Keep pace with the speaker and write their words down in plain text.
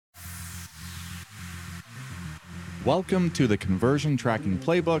Welcome to the Conversion Tracking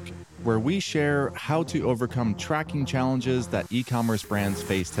Playbook, where we share how to overcome tracking challenges that e-commerce brands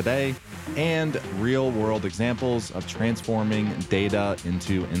face today and real-world examples of transforming data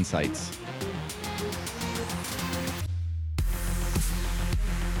into insights.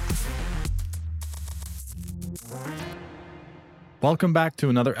 Welcome back to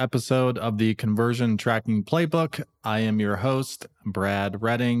another episode of the Conversion Tracking Playbook. I am your host, Brad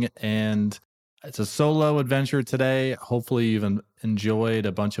Redding, and it's a solo adventure today. Hopefully you've enjoyed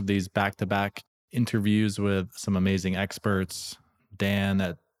a bunch of these back-to-back interviews with some amazing experts, Dan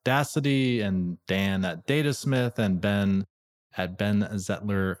at Dacity and Dan at Datasmith and Ben at Ben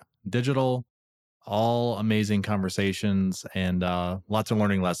Zettler Digital. All amazing conversations and lots of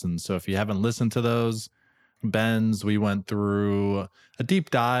learning lessons. So if you haven't listened to those, Ben's, we went through a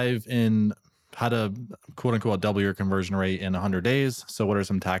deep dive in how to quote unquote double your conversion rate in 100 days. So, what are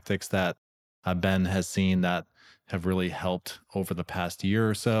some tactics that Ben has seen that have really helped over the past year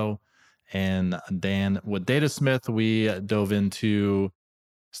or so? And Dan with Datasmith, we dove into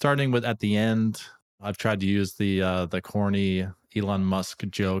starting with at the end. I've tried to use the corny Elon Musk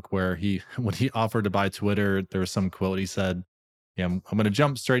joke where when he offered to buy Twitter, there was some quote he said, "Yeah, I'm going to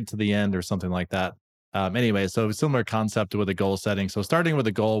jump straight to the end" or something like that. Anyway, so similar concept with a goal setting. So starting with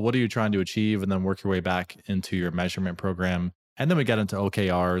a goal, what are you trying to achieve? And then work your way back into your measurement program. And then we get into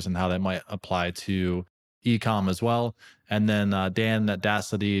OKRs and how that might apply to e-com as well. And then Dan at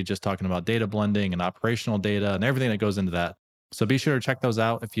Dacity, just talking about data blending and operational data and everything that goes into that. So be sure to check those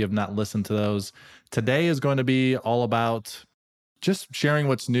out if you have not listened to those. Today is going to be all about just sharing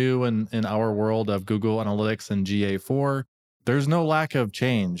what's new in our world of Google Analytics and GA4. There's no lack of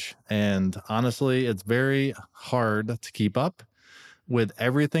change. And honestly, it's very hard to keep up with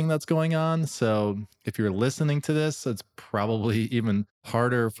everything that's going on. So if you're listening to this, it's probably even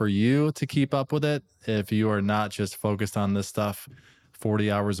harder for you to keep up with it if you are not just focused on this stuff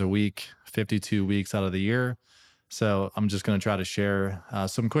 40 hours a week, 52 weeks out of the year. So I'm just going to try to share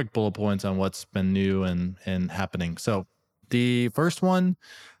some quick bullet points on what's been new and happening. So the first one,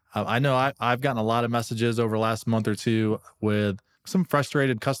 I know I've gotten a lot of messages over the last month or two with some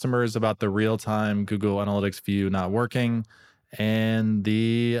frustrated customers about the real-time Google Analytics view not working. And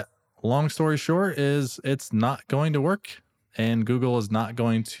the long story short is it's not going to work and Google is not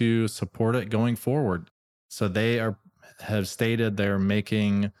going to support it going forward. So have stated they're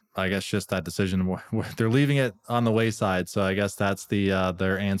making, I guess, just that decision where they're leaving it on the wayside. So I guess that's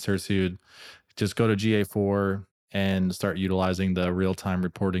their answer to just go to GA4 and start utilizing the real-time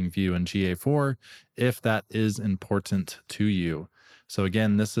reporting view in GA4 if that is important to you. So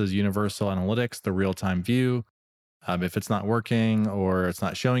again, this is Universal Analytics, the real-time view. If it's not working or it's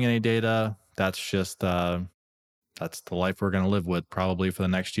not showing any data, that's just that's the life we're going to live with probably for the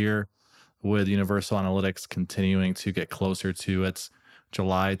next year, with Universal Analytics continuing to get closer to its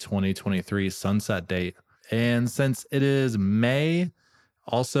July 2023 sunset date. And since it is May,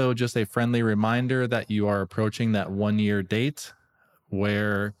 also, just a friendly reminder that you are approaching that 1 year date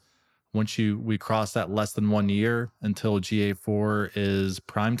where once we cross that less than 1 year until GA4 is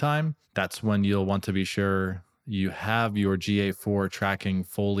prime time, that's when you'll want to be sure you have your GA4 tracking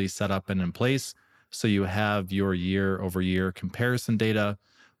fully set up and in place. So you have your year over year comparison data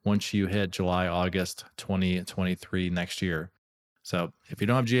once you hit July, August 2023 next year. So if you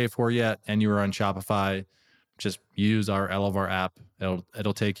don't have GA4 yet and you are on Shopify, just use our Elevar app.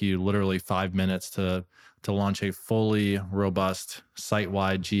 It'll take you literally 5 minutes to launch a fully robust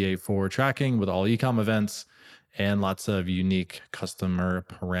site-wide GA4 tracking with all e-com events and lots of unique customer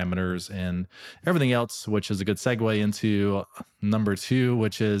parameters and everything else, which is a good segue into number 2,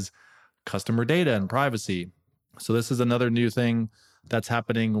 which is customer data and privacy. So this is another new thing that's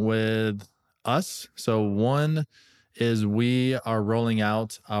happening with us. So one is we are rolling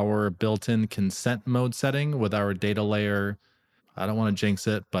out our built-in consent mode setting with our data layer. I don't want to jinx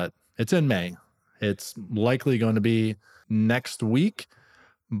it, but it's in May. It's likely going to be next week.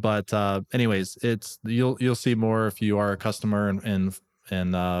 But anyways, you'll see more if you are a customer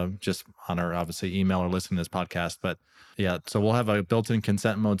and just on our obviously email or listening to this podcast. But yeah, so we'll have a built-in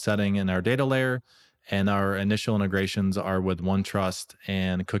consent mode setting in our data layer, and our initial integrations are with OneTrust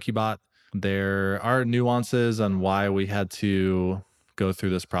and CookieBot. There are nuances on why we had to go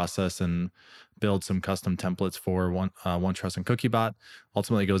through this process and build some custom templates for OneTrust and CookieBot.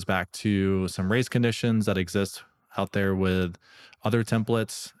 Ultimately, it goes back to some race conditions that exist out there with other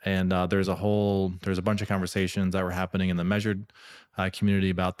templates, and there's a bunch of conversations that were happening in the measured community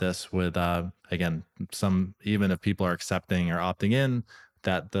about this. With again, some even if people are accepting or opting in,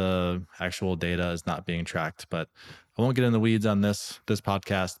 that the actual data is not being tracked. But I won't get in the weeds on this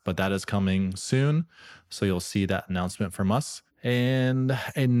podcast, but that is coming soon. So you'll see that announcement from us. And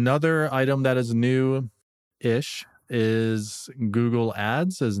another item that is new ish is Google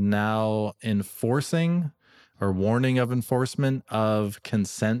Ads is now enforcing or warning of enforcement of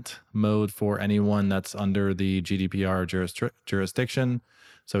consent mode for anyone that's under the GDPR jurisdiction.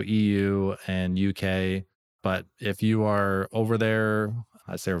 So EU and UK. But if you are over there,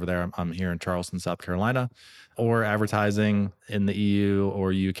 I say over there, I'm here in Charleston, South Carolina, or advertising in the EU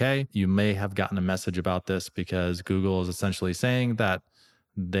or UK, you may have gotten a message about this because Google is essentially saying that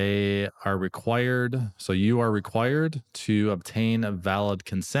they are required, so you are required to obtain a valid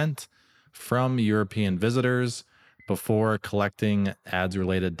consent from European visitors before collecting ads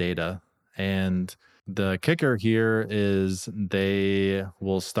related data. And the kicker here is they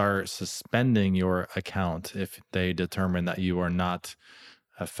will start suspending your account if they determine that you are not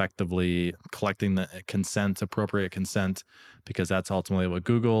effectively collecting the appropriate consent, because that's ultimately what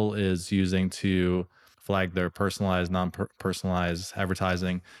Google is using to flag their personalized, non-personalized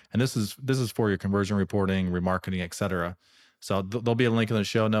advertising. And this is for your conversion reporting, remarketing, etc. So there'll be a link in the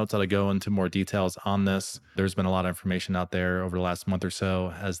show notes that'll go into more details on this. There's been a lot of information out there over the last month or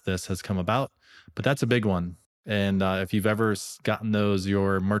so as this has come about, but that's a big one. And if you've ever gotten those,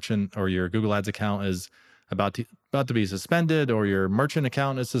 your merchant or your Google Ads account is about to be suspended, or your merchant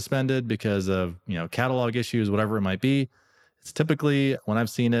account is suspended because of catalog issues, whatever it might be. It's typically, when I've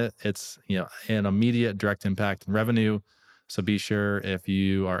seen it, it's an immediate direct impact in revenue. So be sure if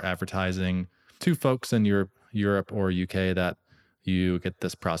you are advertising to folks in Europe or UK that you get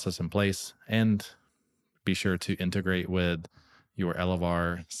this process in place, and be sure to integrate with your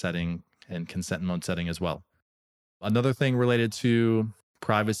LFR setting and consent mode setting as well. Another thing related to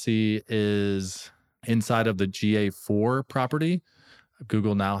privacy is inside of the GA4 property,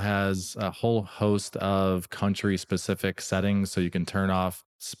 Google now has a whole host of country specific settings. So you can turn off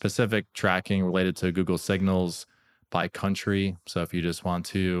specific tracking related to Google signals by country. So if you just want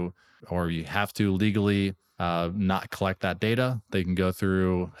to, or you have to legally not collect that data, they can go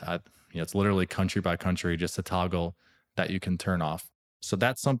through, it's literally country by country, just a toggle that you can turn off. So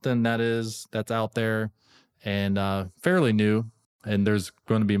that's something that's out there and fairly new. And there's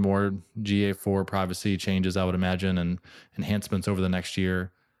going to be more GA4 privacy changes, I would imagine, and enhancements over the next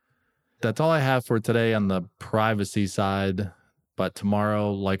year. That's all I have for today on the privacy side, but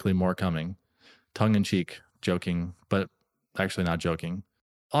tomorrow, likely more coming. Tongue in cheek, joking, but actually not joking.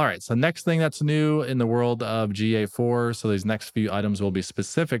 All right, so next thing that's new in the world of GA4. So these next few items will be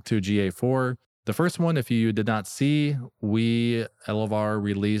specific to GA4. The first one, if you did not see, we, LFR,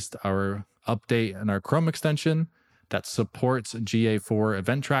 released our update and our Chrome extension that supports GA4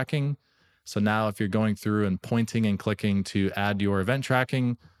 event tracking. So now if you're going through and pointing and clicking to add your event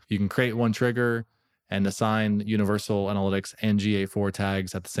tracking, you can create one trigger and assign Universal Analytics and GA4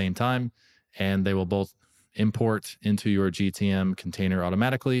 tags at the same time, and they will both import into your GTM container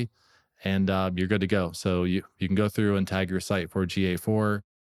automatically, and you're good to go. So you can go through and tag your site for GA4,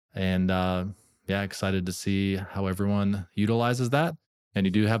 and excited to see how everyone utilizes that. And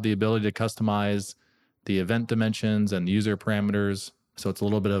you do have the ability to customize the event dimensions and user parameters. So it's a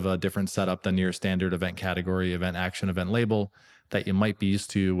little bit of a different setup than your standard event category, event action, event label that you might be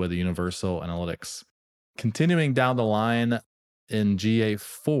used to with the Universal Analytics. Continuing down the line in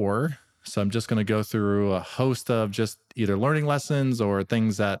GA4, so I'm just going to go through a host of just either learning lessons or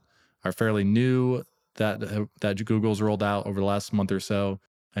things that are fairly new that Google's rolled out over the last month or so,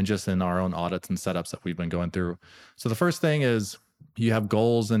 and just in our own audits and setups that we've been going through. So the first thing is you have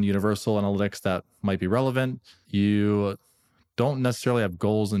goals in Universal Analytics that might be relevant. You don't necessarily have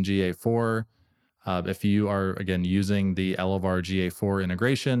goals in GA4. If you are, again, using the LFR GA4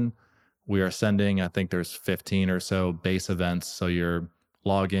 integration, we are sending, I think there's 15 or so base events. So your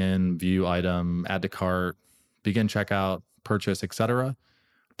login, view item, add to cart, begin checkout, purchase, etc.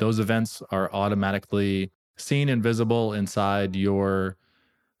 Those events are automatically seen and visible inside your,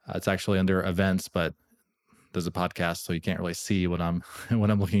 it's actually under events, but there's a podcast, so you can't really see what I'm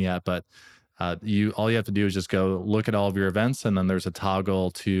looking at. But all you have to do is just go look at all of your events, and then there's a toggle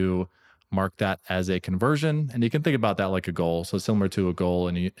to mark that as a conversion. And you can think about that like a goal. So similar to a goal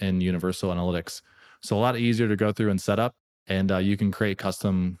in Universal Analytics. So a lot easier to go through and set up. And you can create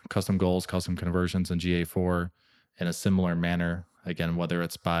custom goals, custom conversions in GA4 in a similar manner. Again, whether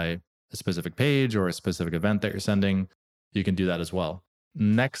it's by a specific page or a specific event that you're sending, you can do that as well.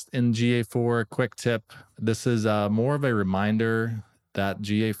 Next in GA4, quick tip. This is more of a reminder that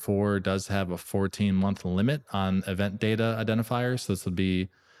GA4 does have a 14-month limit on event data identifiers. So this would be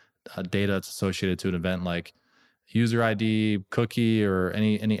data that's associated to an event like user ID, cookie, or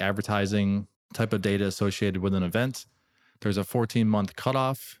any advertising type of data associated with an event. There's a 14-month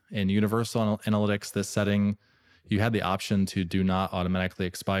cutoff. In Universal Analytics, this setting, you had the option to do not automatically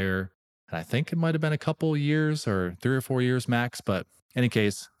expire. And I think it might have been a couple years or 3 or 4 years max. But in any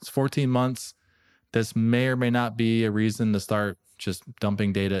case, it's 14 months. This may or may not be a reason to start just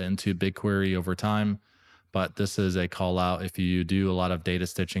dumping data into BigQuery over time. But this is a call out if you do a lot of data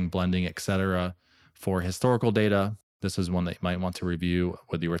stitching, blending, etc. for historical data. This is one that you might want to review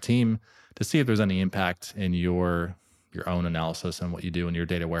with your team to see if there's any impact in your own analysis and what you do in your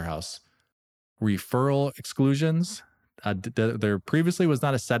data warehouse. Referral exclusions. There previously was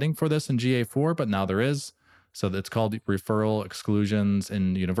not a setting for this in GA4, but now there is. So it's called referral exclusions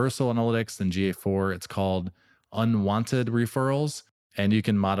in Universal Analytics. In GA4, it's called unwanted referrals. And you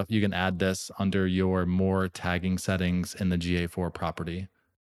can add this under your more tagging settings in the GA4 property.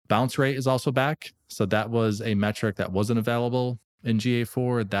 Bounce rate is also back. So that was a metric that wasn't available in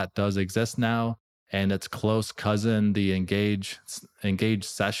GA4. That does exist now. And its close cousin, the engage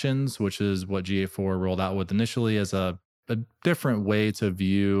sessions, which is what GA4 rolled out with initially as a different way to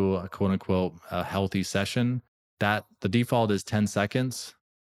view a quote unquote a healthy session. That the default is 10 seconds.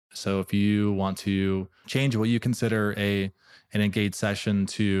 So if you want to change what you consider an engaged session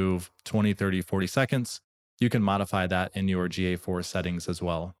to 20, 30, 40 seconds, you can modify that in your GA4 settings as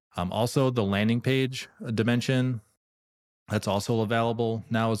well. Also, the landing page dimension, that's also available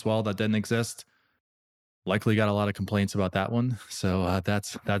now as well. That didn't exist. Likely got a lot of complaints about that one. So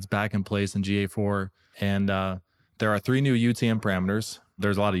that's back in place in GA4. And there are 3 new UTM parameters.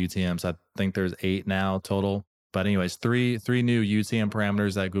 There's a lot of UTMs. I think there's 8 now total. But anyways, three new UTM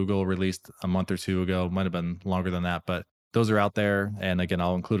parameters that Google released a month or 2 ago. Might have been longer than that, but those are out there. And again,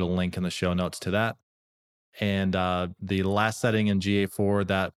 I'll include a link in the show notes to that. And the last setting in GA4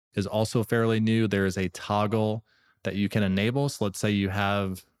 that is also fairly new, there is a toggle that you can enable. So let's say you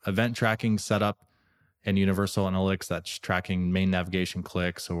have event tracking set up in Universal Analytics that's tracking main navigation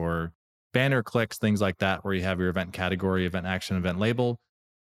clicks or banner clicks, things like that, where you have your event category, event action, event label.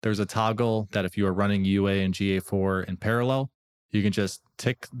 There's a toggle that if you are running UA and GA4 in parallel, you can just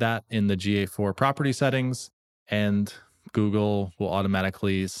tick that in the GA4 property settings, and Google will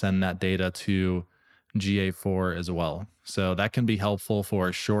automatically send that data to GA4 as well. So that can be helpful for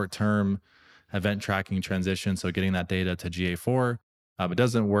a short-term event tracking transition. So getting that data to GA4. It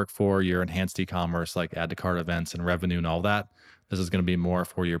doesn't work for your enhanced e-commerce like add to cart events and revenue and all that. This is going to be more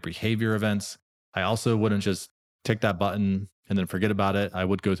for your behavior events. I also wouldn't just tick that button and then forget about it. I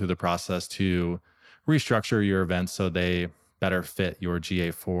would go through the process to restructure your events so they better fit your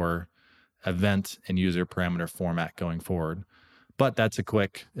GA4 event and user parameter format going forward. But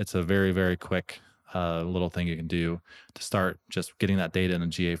it's a very, very quick little thing you can do to start just getting that data in a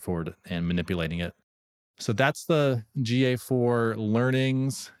GA4 and manipulating it. So that's the GA4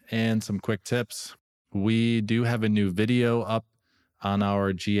 learnings and some quick tips. We do have a new video up on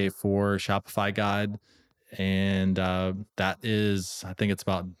our GA4 Shopify guide. And that is, I think it's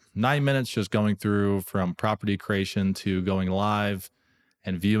about 9 minutes just going through from property creation to going live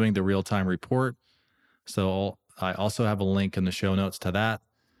and viewing the real-time report. So I also have a link in the show notes to that.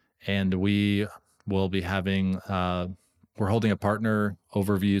 And we will be having, we're holding a partner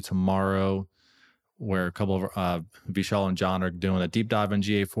overview tomorrow where a couple of Vishal and John are doing a deep dive in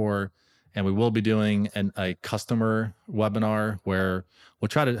GA4. And we will be doing a customer webinar where we'll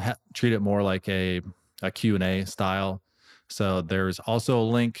try to treat it more like a Q&A style. So there's also a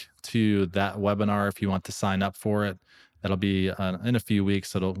link to that webinar if you want to sign up for it. That'll be in a few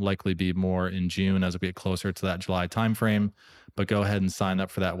weeks. It'll likely be more in June as we get closer to that July timeframe. But go ahead and sign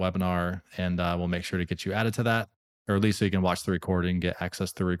up for that webinar, and we'll make sure to get you added to that, or at least so you can watch the recording, get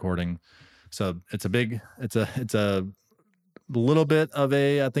access to the recording. So it's a little bit of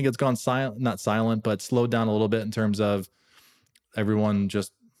I think it's gone silent, not silent, but slowed down a little bit in terms of everyone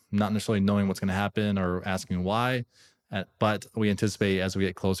just not necessarily knowing what's going to happen or asking why. But we anticipate as we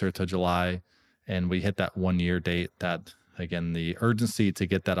get closer to July and we hit that 1-year date that, again, the urgency to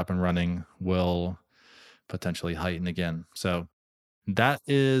get that up and running will potentially heighten again. So that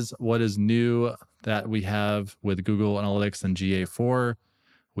is what is new that we have with Google Analytics and GA4.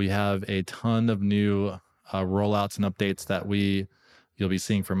 We have a ton of new rollouts and updates that you'll be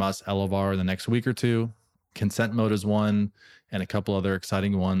seeing from us, Elevar, in the next week or two. Consent mode is one, and a couple other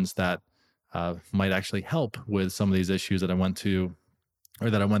exciting ones that might actually help with some of these issues that I went through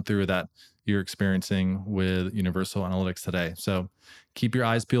that you're experiencing with Universal Analytics today. So keep your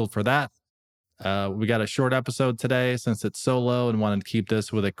eyes peeled for that. We got a short episode today since it's solo and wanted to keep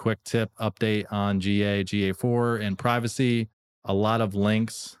this with a quick tip update on GA4, and privacy. A lot of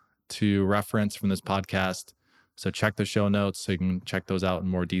links to reference from this podcast So check the show notes so you can check those out in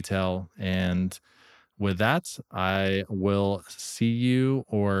more detail. And with that, I will see you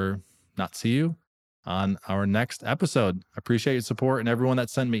or not see you on our next episode. I appreciate your support and everyone that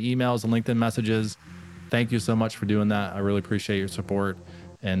sent me emails and LinkedIn messages. Thank you so much for doing that. I really appreciate your support,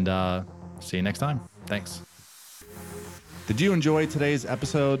 and see you next time. Thanks. Did you enjoy today's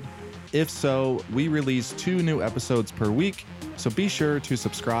episode? If so, we release 2 new episodes per week, so be sure to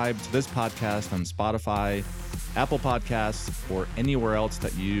subscribe to this podcast on Spotify, Apple Podcasts, or anywhere else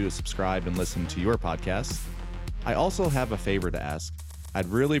that you subscribe and listen to your podcasts. I also have a favor to ask. I'd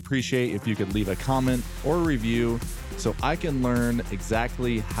really appreciate if you could leave a comment or a review so I can learn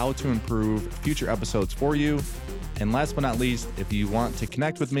exactly how to improve future episodes for you. And last but not least, if you want to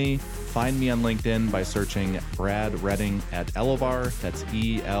connect with me, find me on LinkedIn by searching Brad Redding at Elevar. That's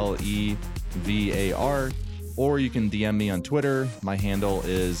ELEVAR. Or you can DM me on Twitter. My handle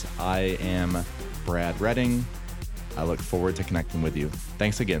is I am Brad Redding. I look forward to connecting with you.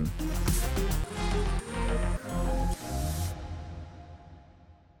 Thanks again.